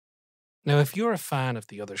Now, if you're a fan of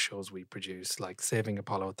the other shows we produce, like Saving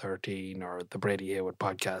Apollo 13 or the Brady Haywood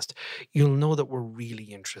podcast, you'll know that we're really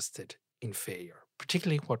interested in failure,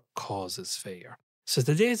 particularly what causes failure. So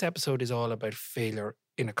today's episode is all about failure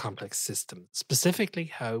in a complex system, specifically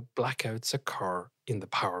how blackouts occur in the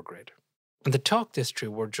power grid. And to talk this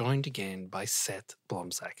through, we're joined again by Seth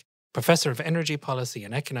Blumczak, Professor of Energy Policy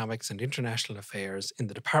and Economics and International Affairs in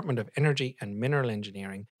the Department of Energy and Mineral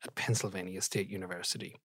Engineering at Pennsylvania State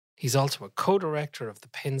University. He's also a co-director of the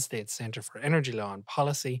Penn State Center for Energy Law and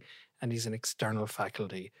Policy, and he's an external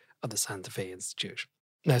faculty of the Santa Fe Institute.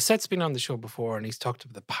 Now, Seth's been on the show before, and he's talked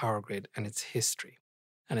about the power grid and its history.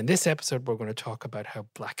 And in this episode, we're going to talk about how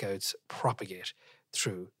blackouts propagate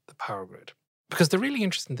through the power grid. Because the really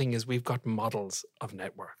interesting thing is we've got models of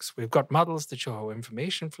networks. We've got models that show how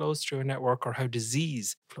information flows through a network or how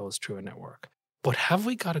disease flows through a network. But have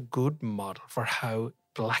we got a good model for how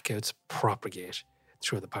blackouts propagate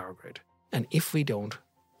through the power grid? And if we don't,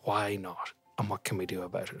 why not? And what can we do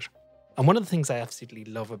about it? And one of the things I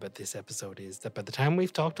absolutely love about this episode is that by the time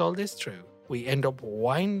we've talked all this through, we end up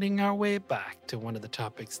winding our way back to one of the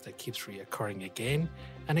topics that keeps reoccurring again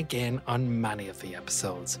and again on many of the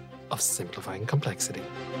episodes of Simplifying Complexity.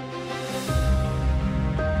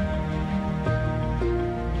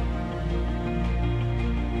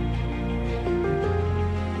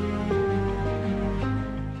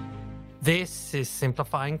 This is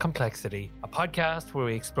Simplifying Complexity, a podcast where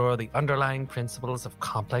we explore the underlying principles of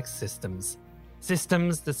complex systems.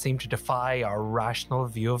 Systems that seem to defy our rational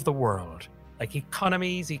view of the world, like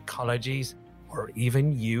economies, ecologies, or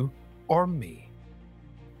even you or me.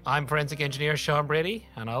 I'm forensic engineer Sean Brady,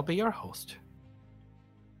 and I'll be your host.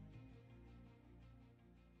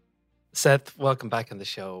 Seth, welcome back on the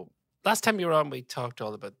show. Last time you were on, we talked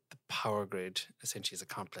all about the power grid, essentially as a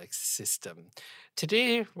complex system.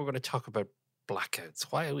 Today, we're going to talk about blackouts.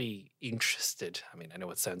 Why are we interested? I mean, I know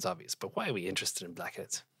it sounds obvious, but why are we interested in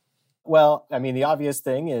blackouts? Well, I mean, the obvious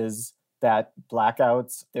thing is that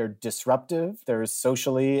blackouts, they're disruptive, they're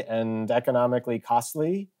socially and economically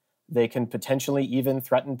costly. They can potentially even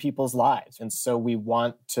threaten people's lives. And so we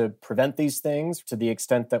want to prevent these things to the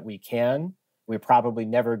extent that we can. We're probably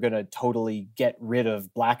never going to totally get rid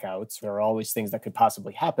of blackouts. There are always things that could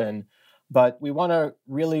possibly happen. But we want to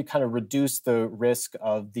really kind of reduce the risk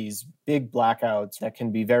of these big blackouts that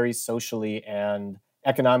can be very socially and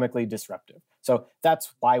economically disruptive. So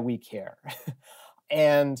that's why we care.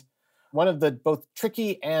 And one of the both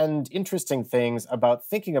tricky and interesting things about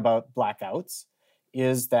thinking about blackouts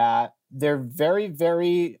is that they're very,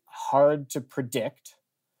 very hard to predict.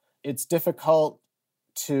 It's difficult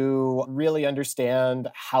to really understand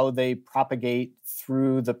how they propagate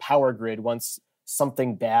through the power grid once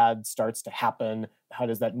something bad starts to happen. How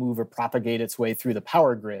does that move or propagate its way through the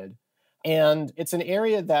power grid? And it's an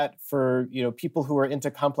area that for people who are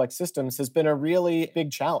into complex systems has been a really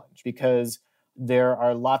big challenge because there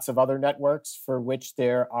are lots of other networks for which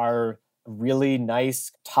there are really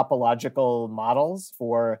nice topological models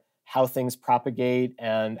for how things propagate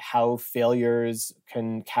and how failures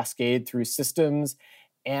can cascade through systems.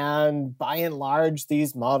 And by and large,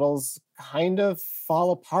 these models kind of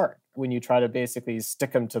fall apart when you try to basically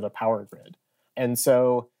stick them to the power grid. And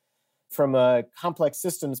so from a complex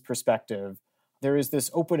systems perspective, there is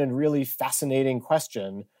this open and really fascinating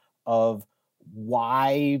question of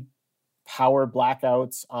why power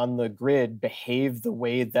blackouts on the grid behave the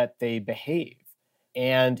way that they behave.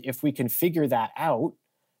 And if we can figure that out,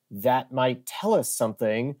 that might tell us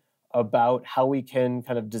something about how we can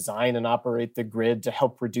kind of design and operate the grid to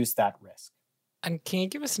help reduce that risk. And can you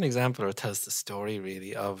give us an example or tell us the story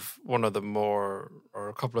really of one of the more, or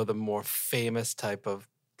a couple of the more famous type of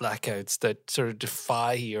blackouts that sort of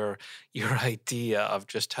defy your idea of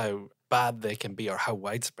just how bad they can be or how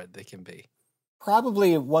widespread they can be?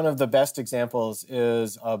 Probably one of the best examples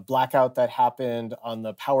is a blackout that happened on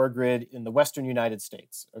the power grid in the Western United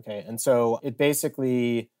States. Okay, and so it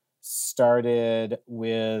basically started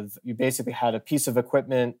with, you basically had a piece of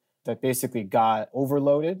equipment that basically got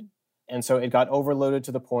overloaded. And so it got overloaded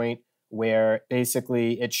to the point where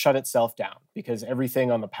basically it shut itself down because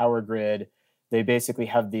everything on the power grid, they basically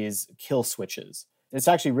have these kill switches. It's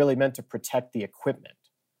actually really meant to protect the equipment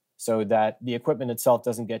so that the equipment itself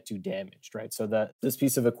doesn't get too damaged, right? So that this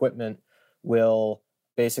piece of equipment will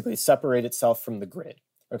basically separate itself from the grid.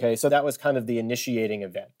 Okay, so that was kind of the initiating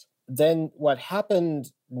event. Then what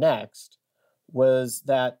happened next was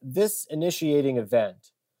that this initiating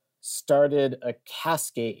event started a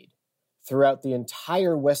cascade throughout the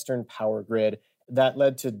entire Western power grid that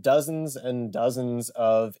led to dozens and dozens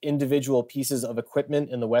of individual pieces of equipment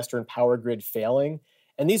in the Western power grid failing.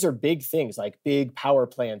 And these are big things like big power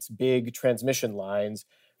plants, big transmission lines,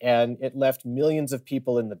 and it left millions of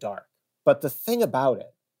people in the dark. But the thing about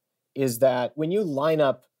it is that when you line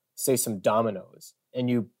up, say, some dominoes and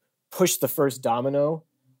you push the first domino,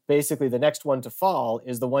 basically the next one to fall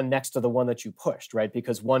is the one next to the one that you pushed, right?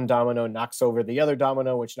 Because one domino knocks over the other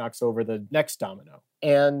domino, which knocks over the next domino.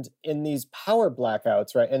 And in these power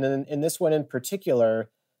blackouts, right, and in this one in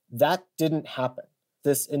particular, that didn't happen.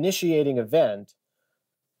 This initiating event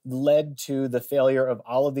led to the failure of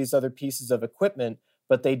all of these other pieces of equipment,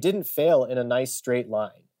 but they didn't fail in a nice straight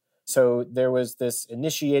line. So there was this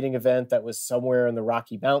initiating event that was somewhere in the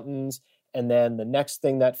Rocky Mountains, and then the next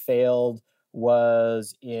thing that failed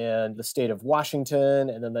was in the state of Washington,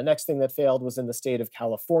 and then the next thing that failed was in the state of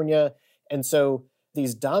California. And so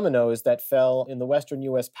these dominoes that fell in the Western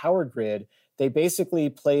US power grid, they basically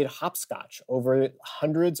played hopscotch over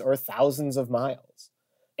hundreds or thousands of miles.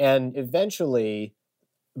 And eventually,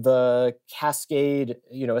 the cascade,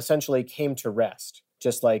 essentially came to rest,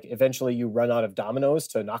 just like eventually you run out of dominoes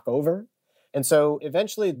to knock over. And so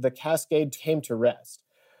eventually the cascade came to rest.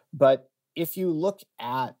 But if you look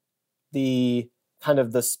at the kind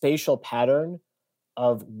of the spatial pattern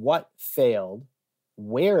of what failed,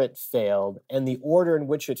 where it failed, and the order in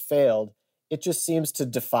which it failed, it just seems to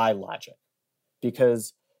defy logic,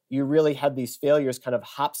 because you really had these failures kind of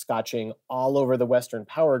hopscotching all over the Western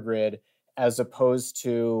power grid, as opposed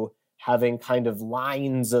to having kind of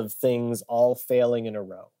lines of things all failing in a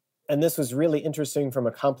row. And this was really interesting from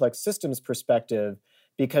a complex systems perspective,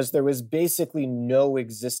 because there was basically no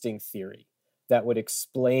existing theory that would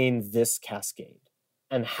explain this cascade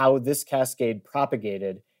and how this cascade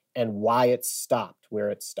propagated and why it stopped where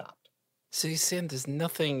it stopped. So you're saying there's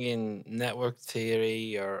nothing in network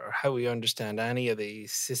theory or how we understand any of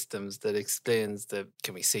these systems that explains the,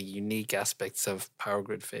 can we say, unique aspects of power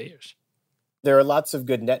grid failures? There are lots of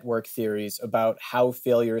good network theories about how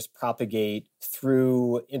failures propagate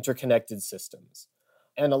through interconnected systems.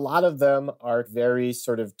 And a lot of them are very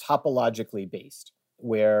sort of topologically based,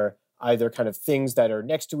 where either kind of things that are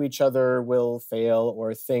next to each other will fail,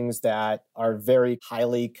 or things that are very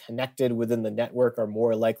highly connected within the network are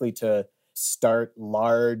more likely to start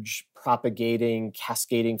large propagating,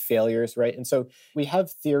 cascading failures, right? And so we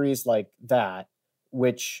have theories like that,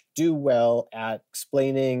 which do well at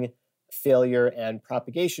explaining failure and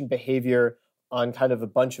propagation behavior on kind of a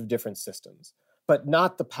bunch of different systems, but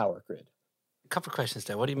not the power grid. A couple of questions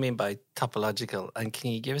there. What do you mean by topological? And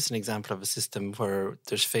can you give us an example of a system where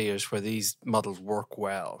there's failures where these models work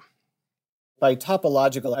well? By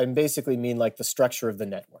topological, I basically mean like the structure of the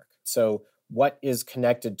network. So what is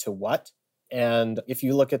connected to what? And if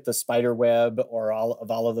you look at the spider web or all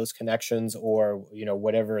of those connections, or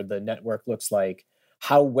whatever the network looks like,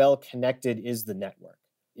 how well connected is the network?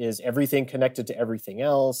 Is everything connected to everything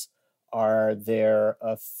else? Are there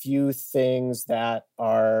a few things that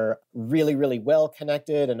are really, really well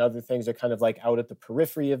connected and other things are kind of like out at the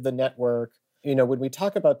periphery of the network? When we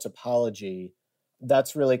talk about topology,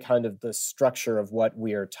 that's really kind of the structure of what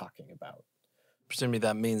we are talking about. Presumably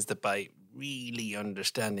that means that by really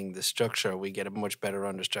understanding the structure, we get a much better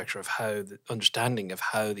understanding of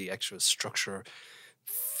how the actual structure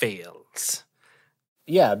fails.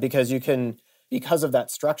 Yeah, because because of that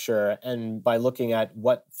structure, and by looking at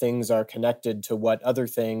what things are connected to what other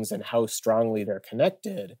things and how strongly they're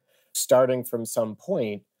connected, starting from some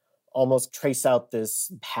point, almost trace out this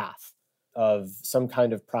path of some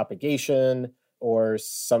kind of propagation or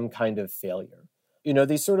some kind of failure.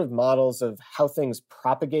 These sort of models of how things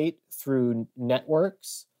propagate through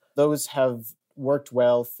networks, those have worked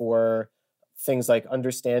well for things like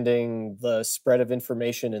understanding the spread of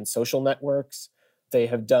information in social networks. They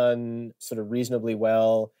have done sort of reasonably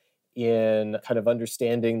well in kind of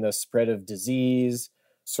understanding the spread of disease,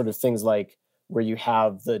 sort of things like where you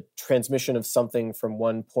have the transmission of something from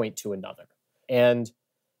one point to another. And,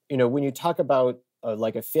 when you talk about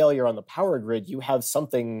like a failure on the power grid, you have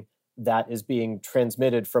something that is being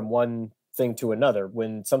transmitted from one thing to another.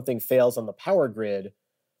 When something fails on the power grid,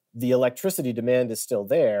 the electricity demand is still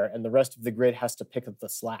there, and the rest of the grid has to pick up the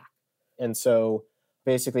slack. And so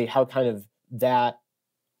basically how kind of that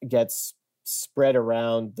gets spread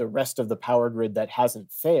around the rest of the power grid that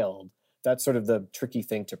hasn't failed, that's sort of the tricky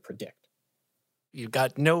thing to predict. You've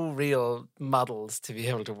got no real models to be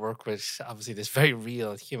able to work with, obviously, this very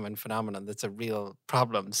real human phenomenon that's a real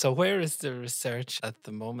problem. So where is the research at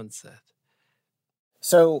the moment, Seth?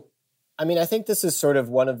 So, I think this is sort of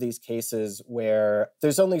one of these cases where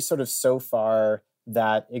there's only sort of so far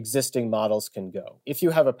that existing models can go. If you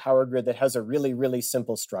have a power grid that has a really, really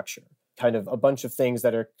simple structure, kind of a bunch of things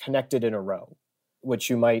that are connected in a row, which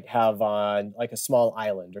you might have on like a small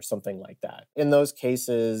island or something like that. In those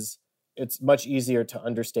cases, it's much easier to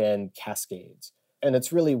understand cascades. And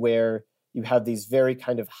it's really where you have these very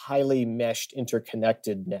kind of highly meshed,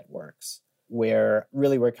 interconnected networks, where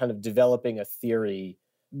really we're kind of developing a theory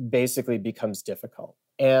basically becomes difficult.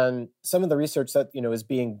 And some of the research that, is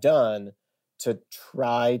being done to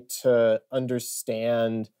try to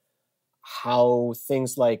understand how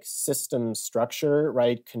things like system structure,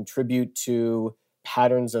 right, contribute to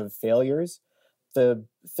patterns of failures. The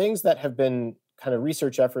things that have been kind of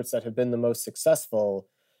research efforts that have been the most successful,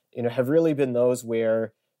 have really been those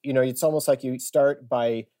where, it's almost like you start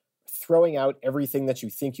by throwing out everything that you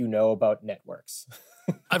think you know about networks.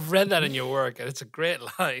 I've read that in your work, and it's a great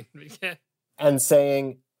line. Yeah. And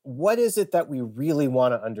saying, what is it that we really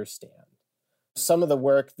want to understand? Some of the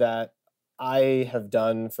work that I have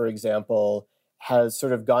done, for example, has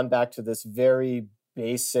sort of gone back to this very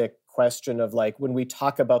basic question of like, when we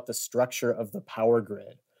talk about the structure of the power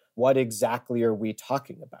grid, what exactly are we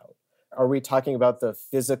talking about? Are we talking about the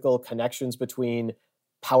physical connections between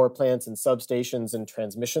power plants and substations and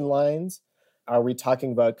transmission lines? Are we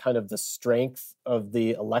talking about kind of the strength of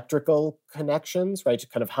the electrical connections, right?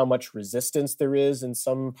 Kind of how much resistance there is in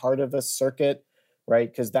some part of a circuit, right?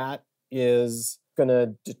 Because that is going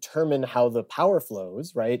to determine how the power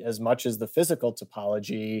flows, right? As much as the physical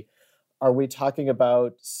topology. Are we talking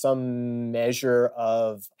about some measure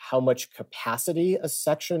of how much capacity a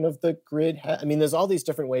section of the grid has? I mean, there's all these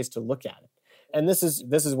different ways to look at it. And this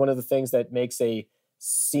is one of the things that makes a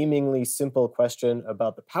seemingly simple question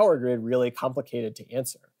about the power grid really complicated to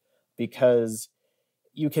answer, because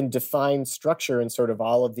you can define structure in sort of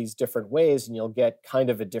all of these different ways and you'll get kind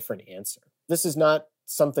of a different answer. This is not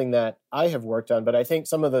something that I have worked on, but I think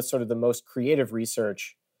some of the sort of the most creative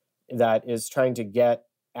research that is trying to get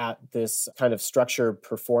at this kind of structure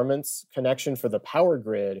performance connection for the power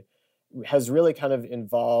grid has really kind of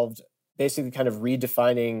involved basically kind of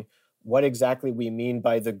redefining what exactly we mean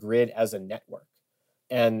by the grid as a network.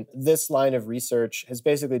 And this line of research has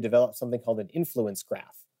basically developed something called an influence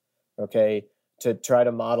graph, okay, to try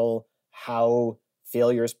to model how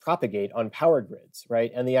failures propagate on power grids,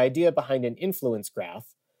 right? And the idea behind an influence graph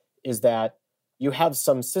is that you have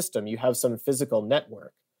some system, you have some physical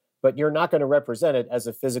network, but you're not going to represent it as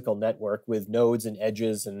a physical network with nodes and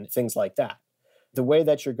edges and things like that. The way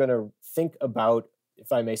that you're going to think about,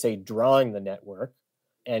 if I may say, drawing the network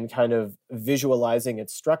and kind of visualizing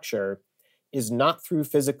its structure is not through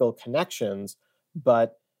physical connections,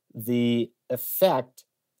 but the effect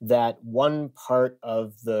that one part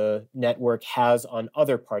of the network has on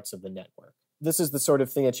other parts of the network. This is the sort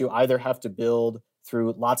of thing that you either have to build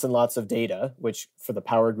through lots and lots of data, which for the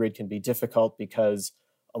power grid can be difficult because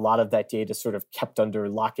a lot of that data is sort of kept under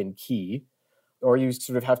lock and key, or you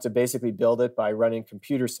sort of have to basically build it by running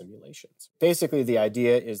computer simulations. Basically, the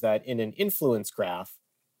idea is that in an influence graph,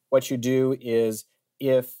 what you do is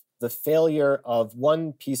if the failure of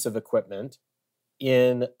one piece of equipment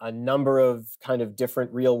in a number of kind of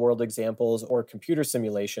different real world examples or computer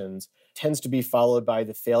simulations tends to be followed by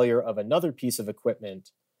the failure of another piece of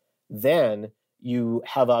equipment, then you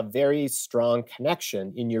have a very strong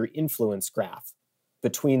connection in your influence graph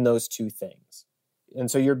between those two things.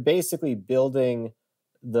 And so you're basically building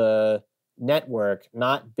the network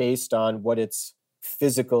not based on what its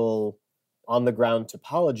physical on the ground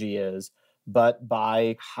topology is, but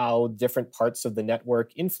by how different parts of the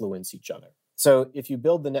network influence each other. So if you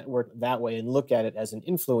build the network that way and look at it as an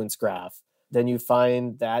influence graph, then you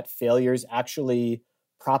find that failures actually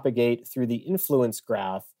propagate through the influence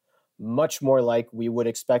graph much more like we would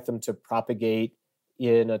expect them to propagate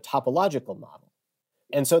in a topological model.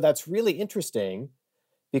 And so that's really interesting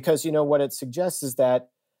because, what it suggests is that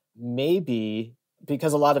maybe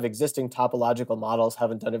because a lot of existing topological models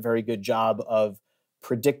haven't done a very good job of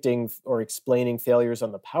predicting or explaining failures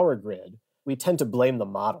on the power grid, we tend to blame the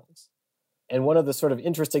models. And one of the sort of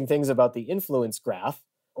interesting things about the influence graph,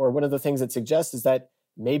 or one of the things it suggests, is that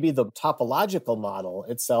maybe the topological model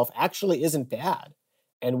itself actually isn't bad.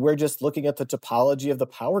 And we're just looking at the topology of the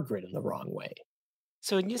power grid in the wrong way.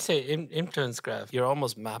 So when you say influence graph, you're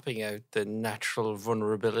almost mapping out the natural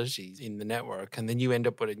vulnerabilities in the network, and then you end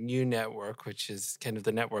up with a new network, which is kind of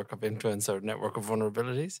the network of influence or network of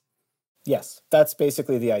vulnerabilities? Yes, that's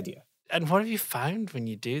basically the idea. And what have you found when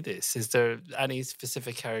you do this? Is there any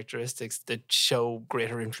specific characteristics that show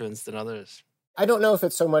greater influence than others? I don't know if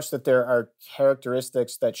it's so much that there are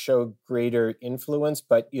characteristics that show greater influence,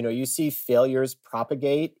 but you see failures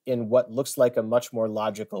propagate in what looks like a much more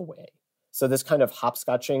logical way. So this kind of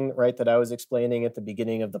hopscotching, right, that I was explaining at the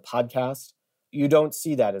beginning of the podcast, you don't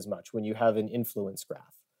see that as much when you have an influence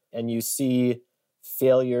graph. And you see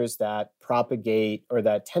failures that propagate or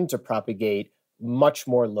that tend to propagate much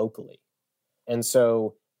more locally. And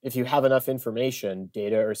so if you have enough information,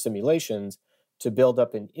 data or simulations, to build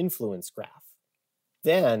up an influence graph,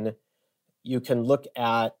 then you can look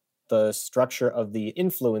at the structure of the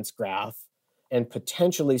influence graph and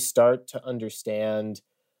potentially start to understand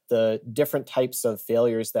the different types of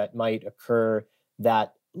failures that might occur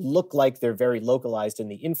that look like they're very localized in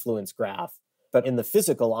the influence graph, but in the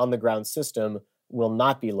physical on the ground system will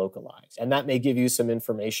not be localized. And that may give you some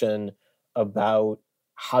information about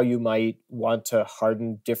how you might want to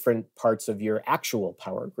harden different parts of your actual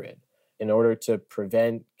power grid in order to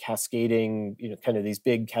prevent cascading, kind of these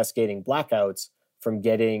big cascading blackouts from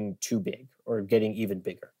getting too big or getting even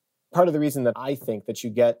bigger. Part of the reason that I think that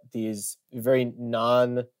you get these very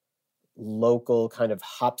non-local kind of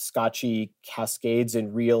hopscotchy cascades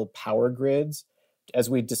in real power grids, as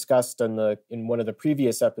we discussed in one of the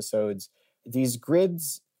previous episodes, these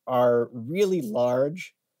grids are really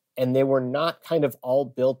large and they were not kind of all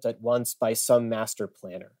built at once by some master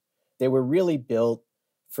planner. They were really built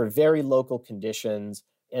for very local conditions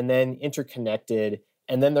and then interconnected,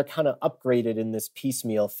 and then they're kind of upgraded in this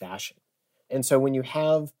piecemeal fashion. And so when you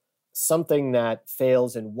have something that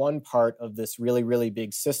fails in one part of this really, really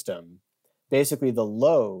big system, basically the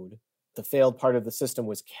load the failed part of the system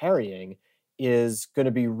was carrying is going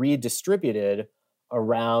to be redistributed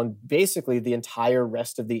around basically the entire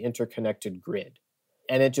rest of the interconnected grid.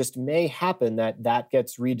 And it just may happen that that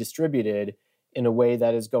gets redistributed in a way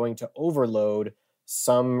that is going to overload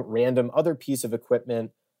some random other piece of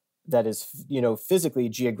equipment that is, physically,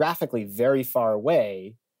 geographically very far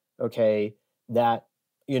away, okay, that,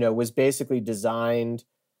 was basically designed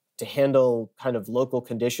to handle kind of local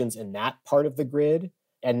conditions in that part of the grid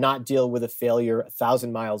and not deal with a failure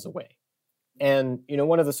 1,000 miles away. And,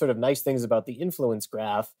 one of the sort of nice things about the influence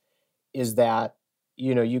graph is that,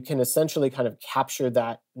 you can essentially kind of capture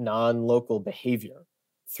that non-local behavior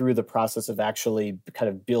through the process of actually kind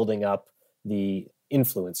of building up the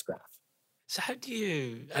influence graph. So how do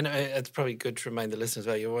you, and it's probably good to remind the listeners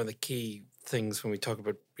about, one of the key things when we talk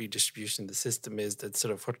about redistribution of the system is that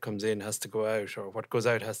sort of what comes in has to go out, or what goes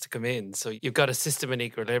out has to come in. So you've got a system in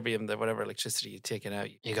equilibrium that whatever electricity you're taking out,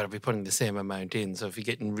 you got to be putting the same amount in. So if you're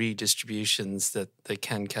getting redistributions, that they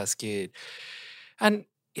can cascade. And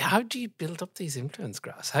how do you build up these influence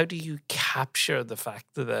graphs? How do you capture the fact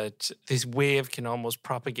that this wave can almost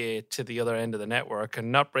propagate to the other end of the network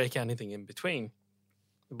and not break anything in between,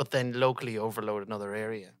 but then locally overload another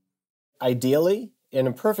area? Ideally, in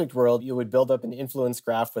a perfect world, you would build up an influence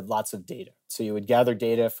graph with lots of data. So you would gather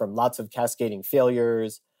data from lots of cascading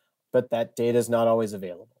failures, but that data is not always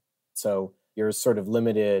available. So you're sort of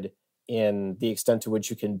limited in the extent to which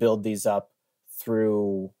you can build these up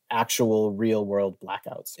through actual real world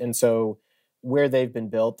blackouts. And so where they've been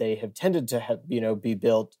built, they have tended to be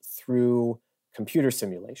built through computer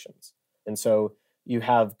simulations. And so you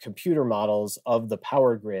have computer models of the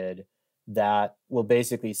power grid that will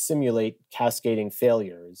basically simulate cascading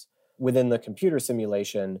failures. Within the computer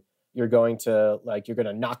simulation, you're going to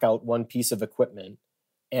knock out one piece of equipment,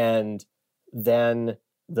 and then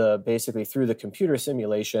basically through the computer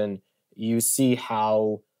simulation, you see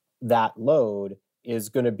how that load is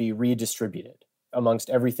going to be redistributed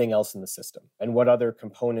amongst everything else in the system and what other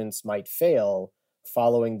components might fail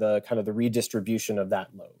following the kind of the redistribution of that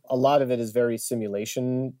load. A lot of it is very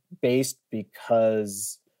simulation based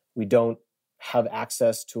because we don't have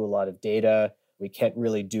access to a lot of data. We can't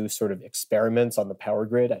really do sort of experiments on the power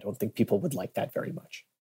grid. I don't think people would like that very much.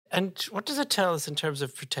 And what does it tell us in terms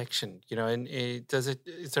of protection? And is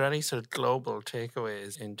there any sort of global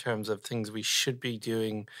takeaways in terms of things we should be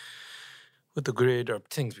doing with the grid, or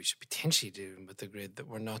things we should potentially do with the grid that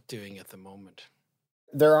we're not doing at the moment?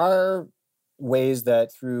 There are ways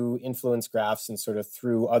that through influence graphs and sort of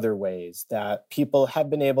through other ways that people have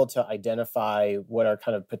been able to identify what are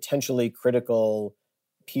kind of potentially critical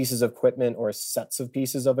pieces of equipment or sets of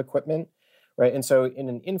pieces of equipment, right? And so in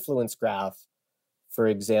an influence graph, for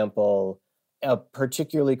example, a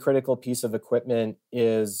particularly critical piece of equipment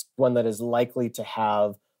is one that is likely to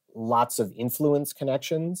have lots of influence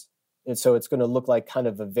connections. And so it's going to look like kind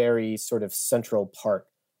of a very sort of central part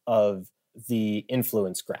of the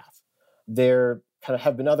influence graph. There kind of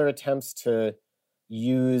have been other attempts to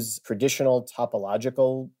use traditional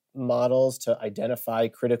topological models to identify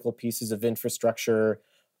critical pieces of infrastructure.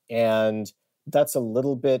 And that's a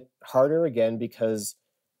little bit harder, again, because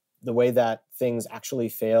the way that things actually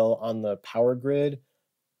fail on the power grid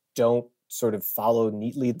don't sort of follow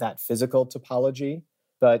neatly that physical topology.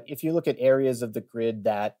 But if you look at areas of the grid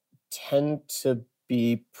that tend to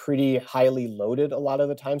be pretty highly loaded a lot of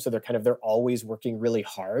the time. So they're always working really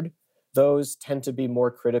hard. Those tend to be more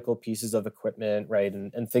critical pieces of equipment, right?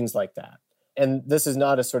 And things like that. And this is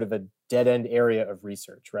not a sort of a dead end area of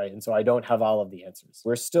research, right? And so I don't have all of the answers.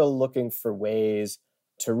 We're still looking for ways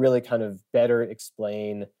to really kind of better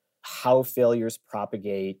explain how failures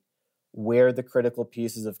propagate, where the critical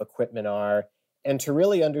pieces of equipment are, and to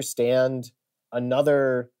really understand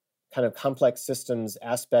another kind of complex systems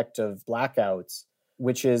aspect of blackouts,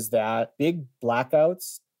 which is that big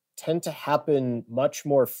blackouts tend to happen much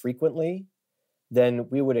more frequently than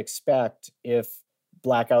we would expect if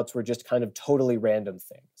blackouts were just kind of totally random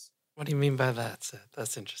things. What do you mean by that, Seth?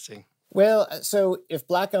 That's interesting. Well, so if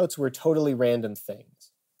blackouts were totally random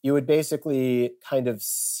things, you would basically kind of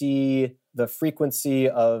see the frequency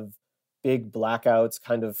of big blackouts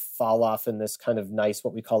kind of fall off in this kind of nice,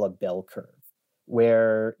 what we call a bell curve,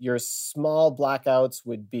 where your small blackouts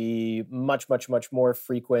would be much, much, much more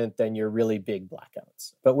frequent than your really big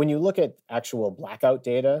blackouts. But when you look at actual blackout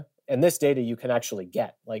data, and this data you can actually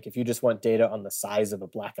get, like if you just want data on the size of a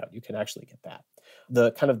blackout, you can actually get that.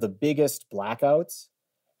 The kind of the biggest blackouts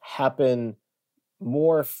happen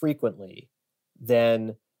more frequently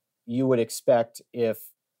than you would expect if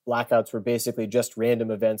blackouts were basically just random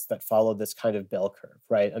events that followed this kind of bell curve,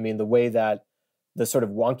 right? I mean, the sort of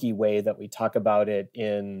wonky way that we talk about it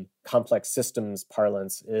in complex systems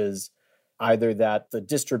parlance is either that the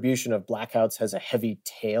distribution of blackouts has a heavy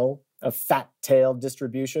tail, a fat tail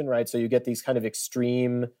distribution, right? So you get these kind of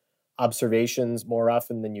extreme observations more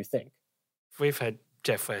often than you think. We've had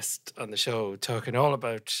Jeff West on the show talking all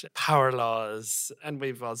about power laws, and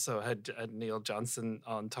we've also had Neil Johnson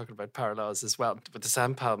on talking about power laws as well with the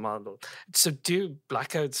SAMPAL model. So do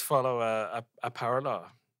blackouts follow a power law?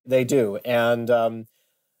 They do, and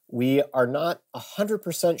we are not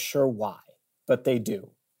 100% sure why, but they do.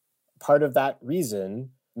 Part of that reason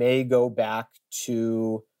may go back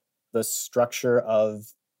to the structure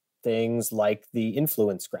of things like the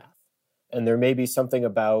influence graph. And there may be something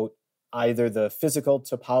about either the physical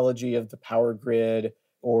topology of the power grid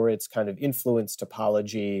or its kind of influence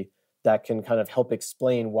topology that can kind of help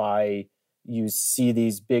explain why you see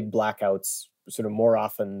these big blackouts sort of more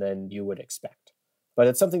often than you would expect. But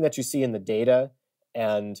it's something that you see in the data,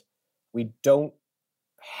 and we don't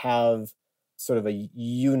have sort of a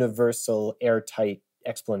universal airtight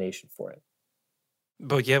explanation for it.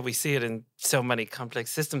 But yeah, we see it in so many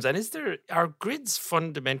complex systems. And are grids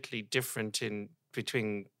fundamentally different in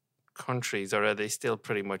between countries, or are they still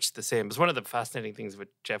pretty much the same? Because one of the fascinating things with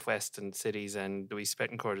Jeff West and cities and Louise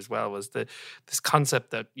Bettencourt as well was this concept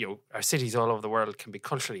that, you know, our cities all over the world can be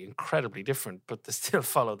culturally incredibly different, but they still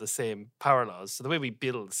follow the same power laws. So the way we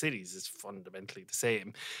build cities is fundamentally the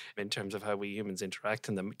same in terms of how we humans interact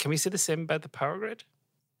in them. Can we say the same about the power grid?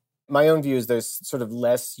 My own view is there's sort of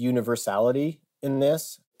less universality in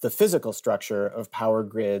this. The physical structure of power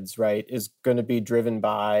grids, right, is going to be driven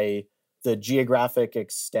by the geographic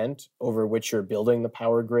extent over which you're building the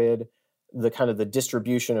power grid, the kind of the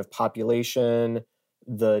distribution of population,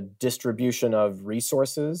 the distribution of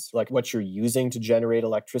resources, like what you're using to generate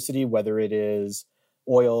electricity, whether it is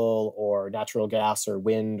oil or natural gas or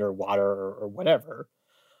wind or water or whatever.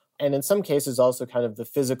 And in some cases, also kind of the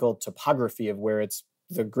physical topography of where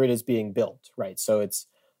the grid is being built, right? So it's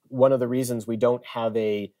one of the reasons we don't have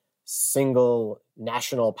a single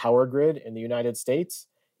national power grid in the United States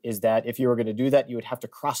is that if you were going to do that, you would have to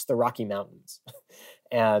cross the Rocky Mountains.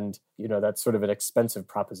 And, you know, that's sort of an expensive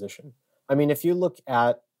proposition. I mean, if you look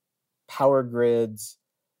at power grids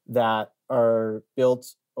that are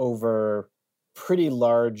built over pretty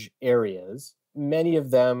large areas, many of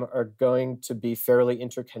them are going to be fairly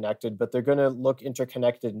interconnected, but they're going to look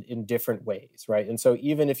interconnected in different ways, right? And so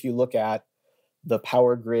even if you look at the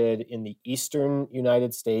power grid in the eastern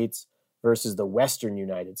United States versus the western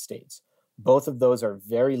United States, both of those are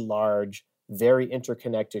very large, very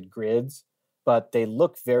interconnected grids, but they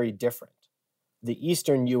look very different. The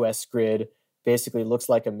eastern US grid basically looks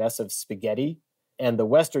like a mess of spaghetti, and the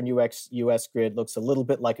western US grid looks a little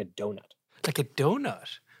bit like a donut. Like a donut?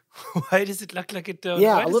 Why does it look like a donut?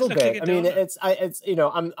 Yeah, a little bit. I mean, it's you know,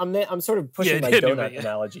 I'm sort of pushing my donut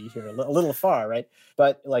analogy here a little far, right?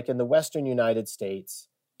 But like in the western United States,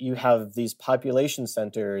 you have these population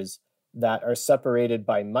centers that are separated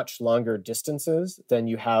by much longer distances than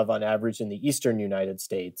you have on average in the eastern United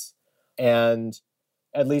States. And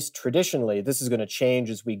at least traditionally, this is going to change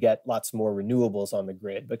as we get lots more renewables on the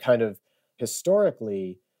grid. But kind of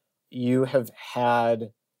historically, you have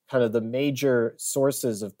had kind of the major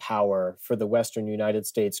sources of power for the western United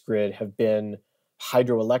States grid have been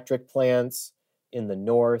hydroelectric plants in the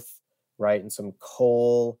north, right, and some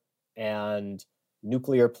coal and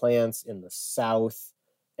nuclear plants in the south.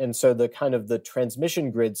 And so the kind of the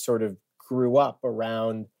transmission grid sort of grew up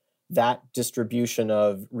around that distribution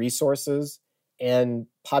of resources and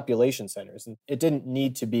population centers. And it didn't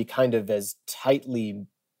need to be kind of as tightly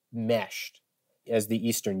meshed as the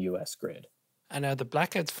eastern US grid. And are the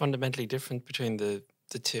blackouts fundamentally different between the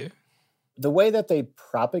two? The way that they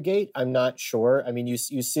propagate, I'm not sure. I mean, you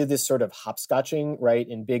see this sort of hopscotching, right,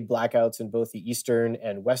 in big blackouts in both the eastern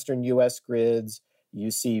and western US grids. You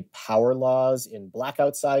see power laws in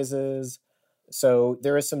blackout sizes. So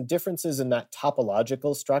there are some differences in that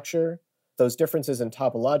topological structure. Those differences in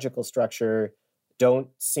topological structure don't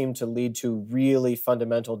seem to lead to really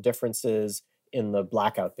fundamental differences in the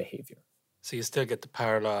blackout behavior. So you still get the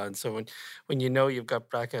power law. And so when you know you've got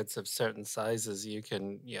blackouts of certain sizes, you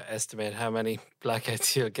can estimate how many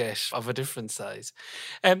blackouts you'll get of a different size.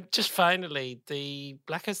 Just finally, the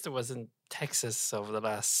blackouts there was in Texas over the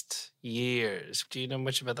last years. Do you know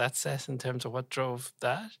much about that set in terms of what drove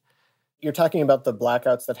that? You're talking about the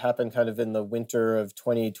blackouts that happened kind of in the winter of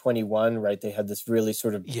 2021, right? They had this really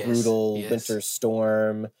sort of brutal winter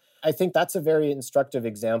storm. I think that's a very instructive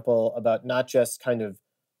example about not just kind of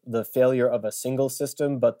the failure of a single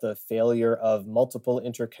system, but the failure of multiple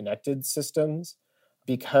interconnected systems.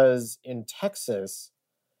 Because in Texas,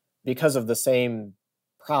 because of the same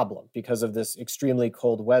problem, because of this extremely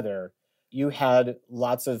cold weather, you had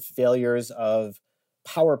lots of failures of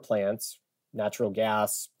power plants, natural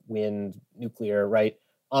gas, wind, nuclear, right,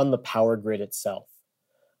 on the power grid itself.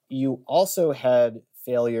 You also had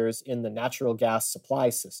failures in the natural gas supply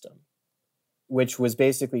system, which was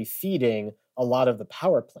basically feeding a lot of the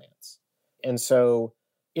power plants. And so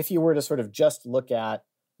if you were to sort of just look at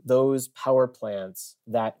those power plants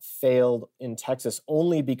that failed in Texas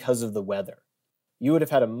only because of the weather, you would have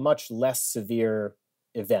had a much less severe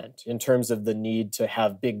event in terms of the need to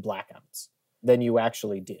have big blackouts than you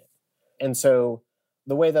actually did. And so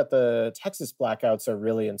the way that the Texas blackouts are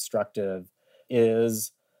really instructive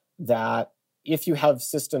is that if you have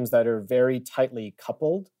systems that are very tightly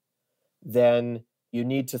coupled, then you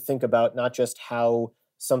need to think about not just how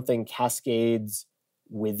something cascades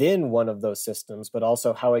within one of those systems, but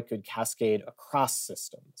also how it could cascade across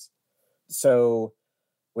systems. So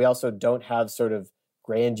we also don't have sort of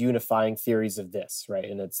grand unifying theories of this, right?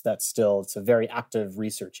 And it's a very active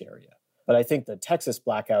research area. But I think the Texas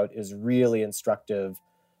blackout is really instructive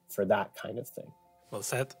for that kind of thing. Well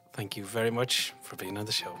said. Thank you very much for being on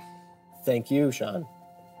the show. Thank you, Sean.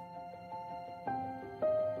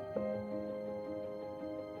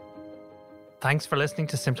 Thanks for listening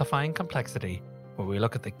to Simplifying Complexity, where we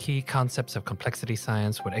look at the key concepts of complexity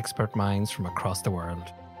science with expert minds from across the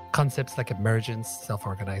world. Concepts like emergence,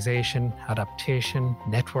 self-organization, adaptation,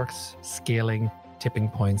 networks, scaling, tipping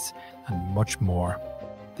points, and much more.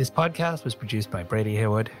 This podcast was produced by Brady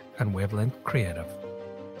Haywood and Wavelength Creative.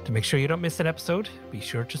 To make sure you don't miss an episode, be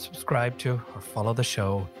sure to subscribe to or follow the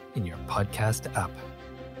show in your podcast app.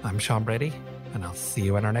 I'm Sean Brady, and I'll see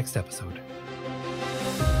you in our next episode.